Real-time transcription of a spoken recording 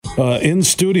In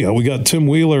studio, we got Tim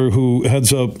Wheeler, who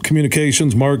heads up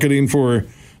communications marketing for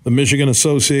the Michigan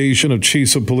Association of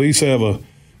Chiefs of Police. They have a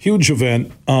huge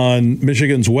event on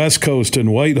Michigan's West Coast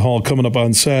in Whitehall coming up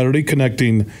on Saturday,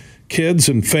 connecting kids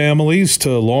and families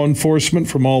to law enforcement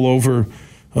from all over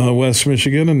West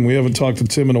Michigan. And we haven't talked to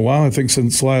Tim in a while, I think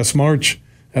since last March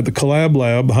at the Collab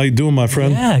Lab. How you doing, my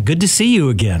friend? Yeah, good to see you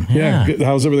again. Yeah. Good.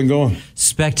 How's everything going?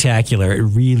 Spectacular. It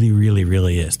really, really,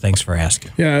 really is. Thanks for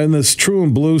asking. Yeah, and this True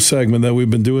and Blue segment that we've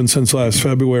been doing since last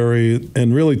February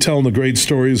and really telling the great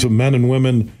stories of men and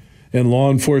women in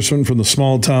law enforcement from the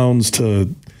small towns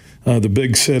to the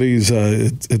big cities.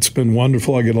 It's been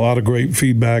wonderful. I get a lot of great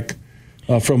feedback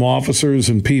from officers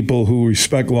and people who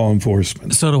respect law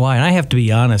enforcement. So do I. And I have to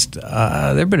be honest,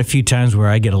 there have been a few times where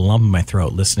I get a lump in my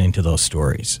throat listening to those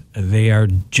stories. They are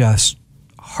just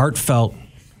heartfelt,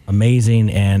 amazing,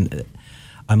 and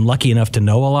I'm lucky enough to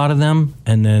know a lot of them.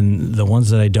 And then the ones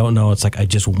that I don't know, it's like I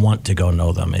just want to go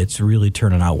know them. It's really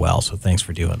turning out well, so thanks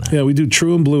for doing that. Yeah, we do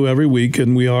True and Blue every week,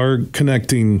 and we are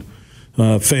connecting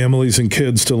families and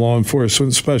kids to law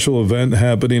enforcement. Special event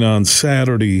happening on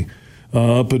Saturday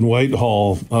up in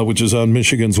Whitehall, which is on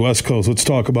Michigan's West Coast. Let's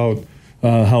talk about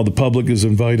how the public is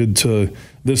invited to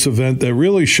this event that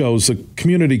really shows the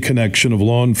community connection of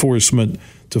law enforcement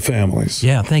to families.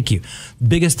 Yeah, thank you.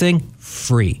 Biggest thing,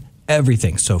 free.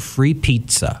 Everything. So free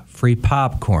pizza, free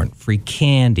popcorn, free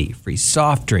candy, free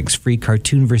soft drinks, free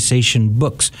Cartoonversation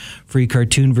books, free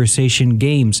Cartoonversation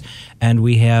games. And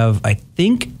we have, I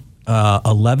think,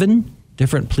 11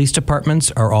 different police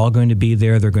departments are all going to be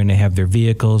there. They're going to have their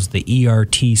vehicles. The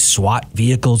ERT SWAT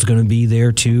vehicle is going to be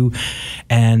there too.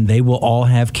 And they will all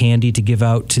have candy to give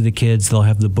out to the kids. They'll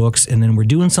have the books. And then we're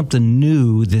doing something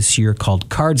new this year called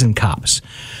Cards and Cops.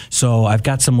 So I've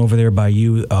got some over there by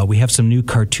you. We have some new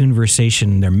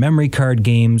Cartoonversation, their memory card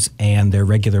games and their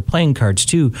regular playing cards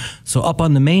too. So up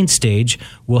on the main stage,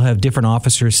 we'll have different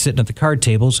officers sitting at the card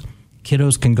tables.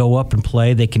 Kiddos can go up and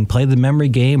play. They can play the memory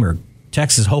game or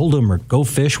Texas Hold'em or Go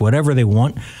Fish, whatever they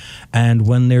want. And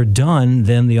when they're done,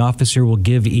 then the officer will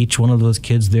give each one of those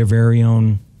kids their very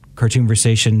own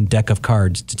Cartoonversation deck of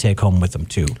cards to take home with them,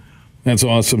 too. That's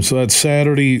awesome. So that's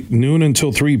Saturday, noon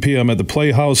until 3 p.m. at the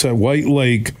Playhouse at White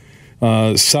Lake,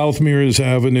 South Mears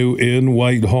Avenue in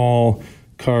Whitehall.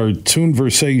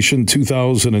 Cartoonversation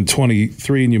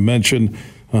 2023. And you mentioned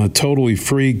totally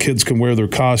free. Kids can wear their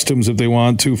costumes if they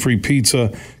want to. Free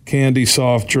pizza, candy,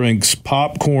 soft drinks,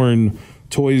 popcorn,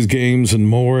 toys, games, and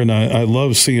more. And I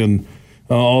love seeing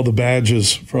all the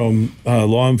badges from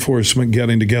law enforcement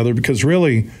getting together because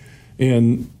really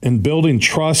in building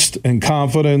trust and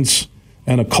confidence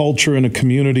and a culture and a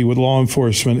community with law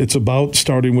enforcement, it's about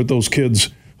starting with those kids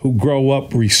who grow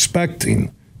up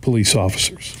respecting police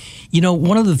officers. You know,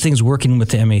 one of the things working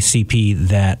with the MACP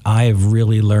that I have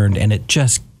really learned, and it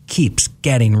just keeps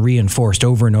getting reinforced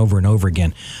over and over and over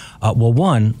again. Well,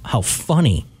 one, how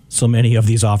funny so many of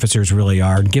these officers really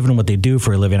are. Given what they do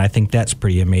for a living, I think that's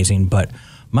pretty amazing. But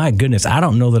my goodness, I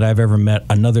don't know that I've ever met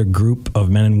another group of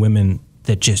men and women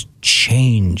that just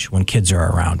change when kids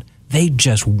are around. They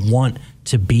just want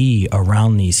to be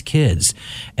around these kids.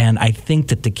 And I think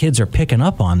that the kids are picking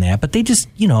up on that, but they just,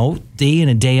 you know, day in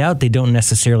and day out, they don't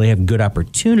necessarily have good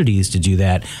opportunities to do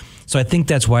that. So I think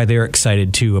that's why they're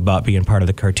excited, too, about being part of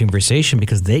the Cartoonversation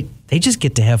because they just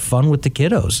get to have fun with the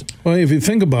kiddos. Well, if you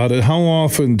think about it, how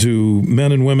often do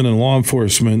men and women in law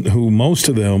enforcement, who most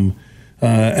of them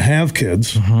have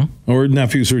kids or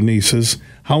nephews or nieces,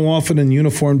 how often in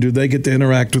uniform do they get to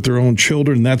interact with their own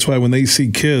children? That's why when they see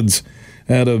kids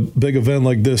at a big event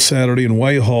like this Saturday in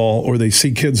Whitehall, or they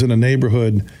see kids in a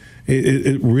neighborhood,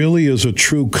 it really is a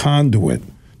true conduit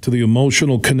to the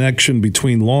emotional connection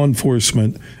between law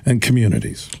enforcement and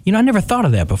communities. You know, I never thought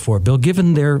of that before, Bill.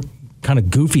 Given their kind of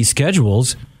goofy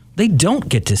schedules, they don't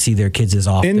get to see their kids as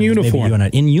often. In uniform.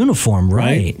 In uniform,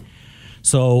 right.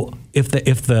 So if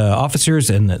the officers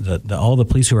and all the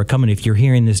police who are coming, if you're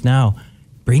hearing this now,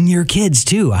 bring your kids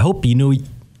too. I hope you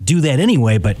do that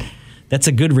anyway, but that's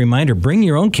a good reminder. Bring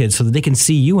your own kids so that they can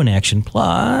see you in action,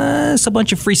 plus a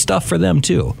bunch of free stuff for them,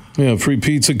 too. Yeah, free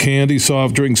pizza, candy,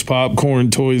 soft drinks, popcorn,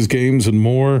 toys, games, and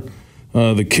more.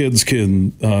 The kids can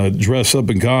dress up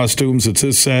in costumes. It's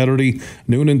this Saturday,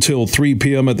 noon until 3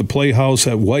 p.m. at the Playhouse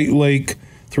at White Lake,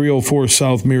 304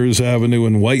 South Mears Avenue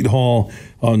in Whitehall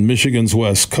on Michigan's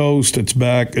West Coast. It's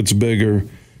back, it's bigger,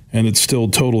 and it's still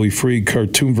totally free.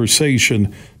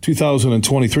 Cartoonversation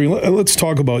 2023. Let's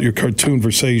talk about your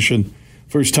Cartoonversation.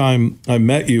 First time I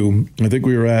met you, I think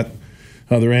we were at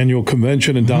their annual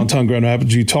convention in downtown Grand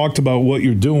Rapids. You talked about what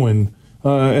you're doing,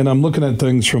 and I'm looking at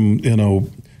things from,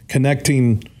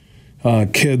 connecting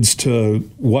kids to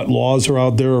what laws are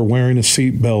out there or wearing a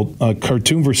seatbelt.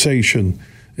 Cartoonversation,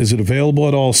 is it available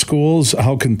at all schools?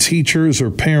 How can teachers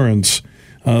or parents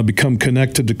become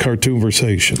connected to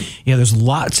Cartoonversation? Yeah, there's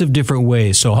lots of different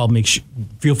ways, so I'll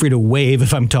feel free to wave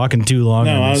if I'm talking too long.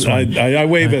 No, I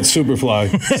wave at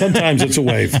Superfly. Sometimes it's a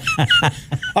wave.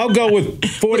 I'll go with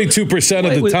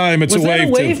 42% of the time it's a wave.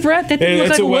 Was that a wave, Brett? That didn't look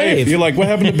like a wave. You're like, what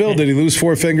happened to Bill? Did he lose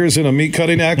 4 fingers in a meat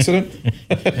cutting accident?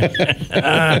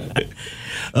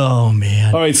 Oh,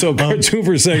 man. All right, so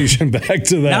Cartoonversation, back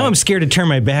to that. Now I'm scared to turn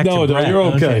my back to Brett. No, you're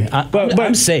okay. But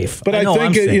I'm safe. But I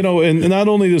think, and not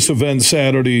only this event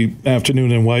Saturday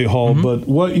afternoon in Whitehall, but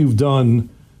what you've done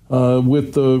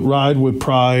with the Ride with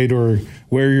Pride or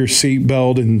wear your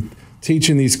seatbelt and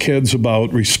teaching these kids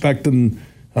about respecting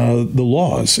the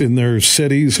laws in their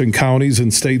cities and counties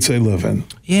and states they live in.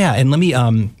 Yeah, and let me,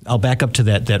 I'll back up to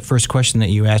that first question that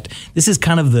you asked. This is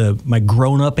kind of my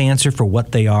grown-up answer for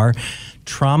what they are.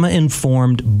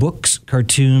 Trauma-informed books,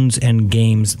 cartoons, and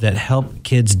games that help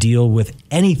kids deal with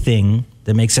anything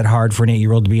that makes it hard for an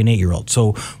 8-year-old to be an 8-year-old.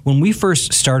 So when we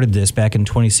first started this back in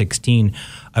 2016,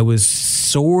 I was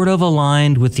sort of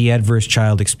aligned with the Adverse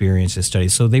Child Experiences study.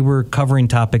 So they were covering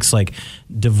topics like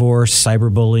divorce,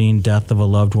 cyberbullying, death of a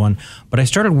loved one. But I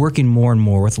started working more and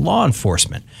more with law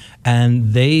enforcement.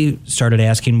 And they started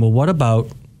asking, well, what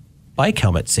about bike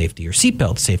helmet safety or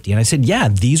seatbelt safety? And I said, yeah,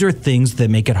 these are things that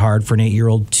make it hard for an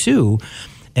 8-year-old too.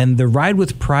 And the Ride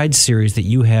with Pride series that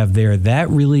you have there, that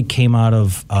really came out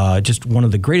of just one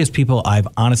of the greatest people I've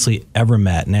honestly ever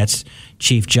met, and that's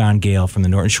Chief John Gale from the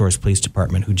Norton Shores Police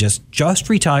Department, who just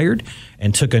retired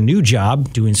and took a new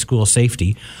job doing school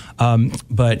safety.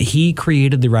 But he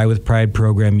created the Ride with Pride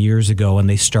program years ago, and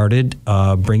they started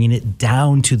bringing it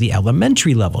down to the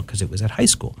elementary level because it was at high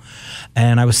school.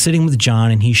 And I was sitting with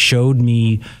John, and he showed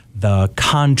me the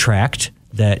contract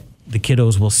that the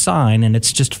kiddos will sign, and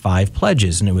it's just 5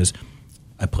 pledges. And it was,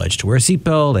 I pledge to wear a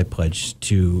seatbelt, I pledge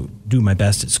to do my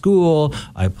best at school,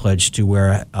 I pledge to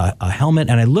wear a helmet.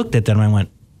 And I looked at them and I went,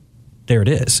 there it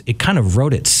is. It kind of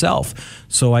wrote itself.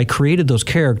 So I created those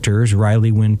characters,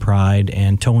 Riley Win Pride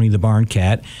and Tony the Barn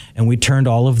Cat, and we turned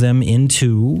all of them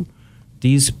into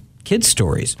these kids'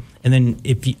 stories. And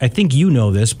then I think you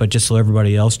know this, but just so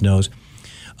everybody else knows,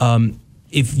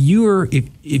 if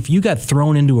you got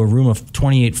thrown into a room of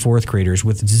 28 fourth graders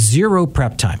with 0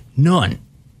 prep time, none,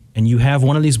 and you have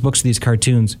one of these books, these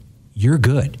cartoons, you're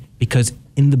good, because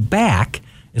in the back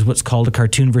is what's called a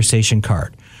Cartoonversation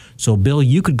card. So, Bill,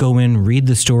 you could go in, read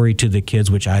the story to the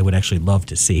kids, which I would actually love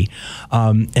to see,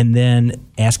 and then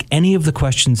ask any of the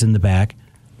questions in the back.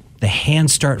 The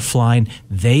hands start flying.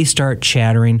 They start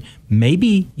chattering.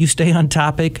 Maybe you stay on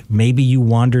topic. Maybe you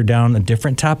wander down a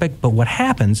different topic. But what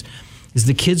happens is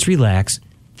the kids relax.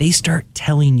 They start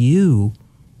telling you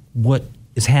what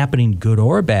is happening, good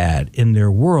or bad, in their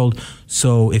world.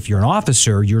 So if you're an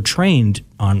officer, you're trained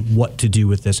on what to do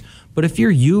with this. But if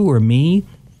you're you or me,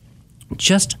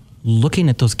 just looking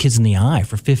at those kids in the eye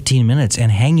for 15 minutes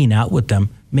and hanging out with them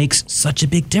makes such a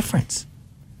big difference.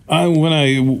 When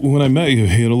I met you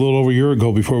a little over a year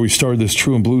ago, before we started this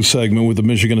True and Blue segment with the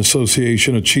Michigan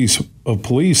Association of Chiefs of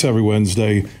Police every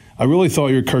Wednesday, I really thought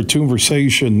your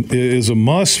Cartoonversation is a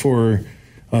must for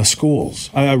schools.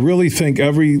 I really think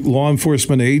every law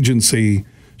enforcement agency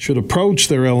should approach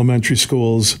their elementary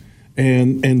schools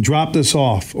and drop this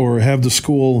off or have the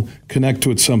school connect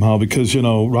to it somehow, because,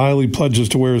 Riley pledges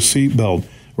to wear a seatbelt.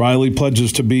 Riley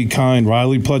pledges to be kind.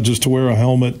 Riley pledges to wear a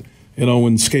helmet,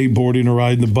 when skateboarding or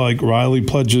riding the bike. Riley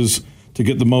pledges to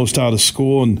get the most out of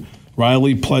school, and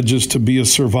Riley pledges to be a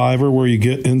survivor, where you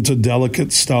get into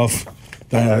delicate stuff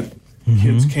that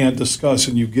kids can't discuss,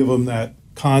 and you give them that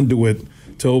conduit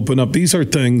to open up. These are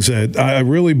things that I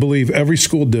really believe every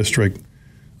school district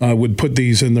would put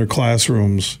these in their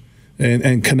classrooms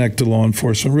and connect to law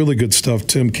enforcement. Really good stuff,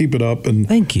 Tim. Keep it up. And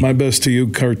thank you. My best to you.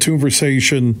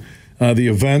 Cartoonversation, the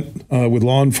event with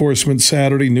law enforcement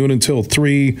Saturday, noon until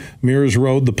 3, Mears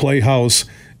Road, the Playhouse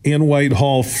in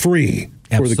Whitehall, free.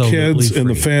 For the kids and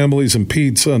the families, and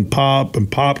pizza and pop and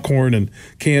popcorn and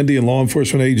candy, and law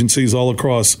enforcement agencies all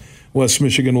across West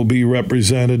Michigan will be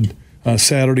represented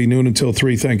Saturday, noon until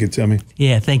 3. Thank you, Timmy.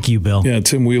 Yeah, thank you, Bill. Yeah,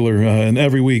 Tim Wheeler. And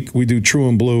every week we do True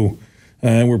and Blue.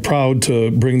 And we're proud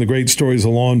to bring the great stories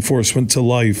of law enforcement to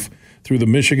life through the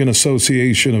Michigan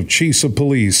Association of Chiefs of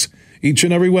Police each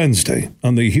and every Wednesday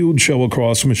on the Huge Show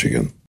across Michigan.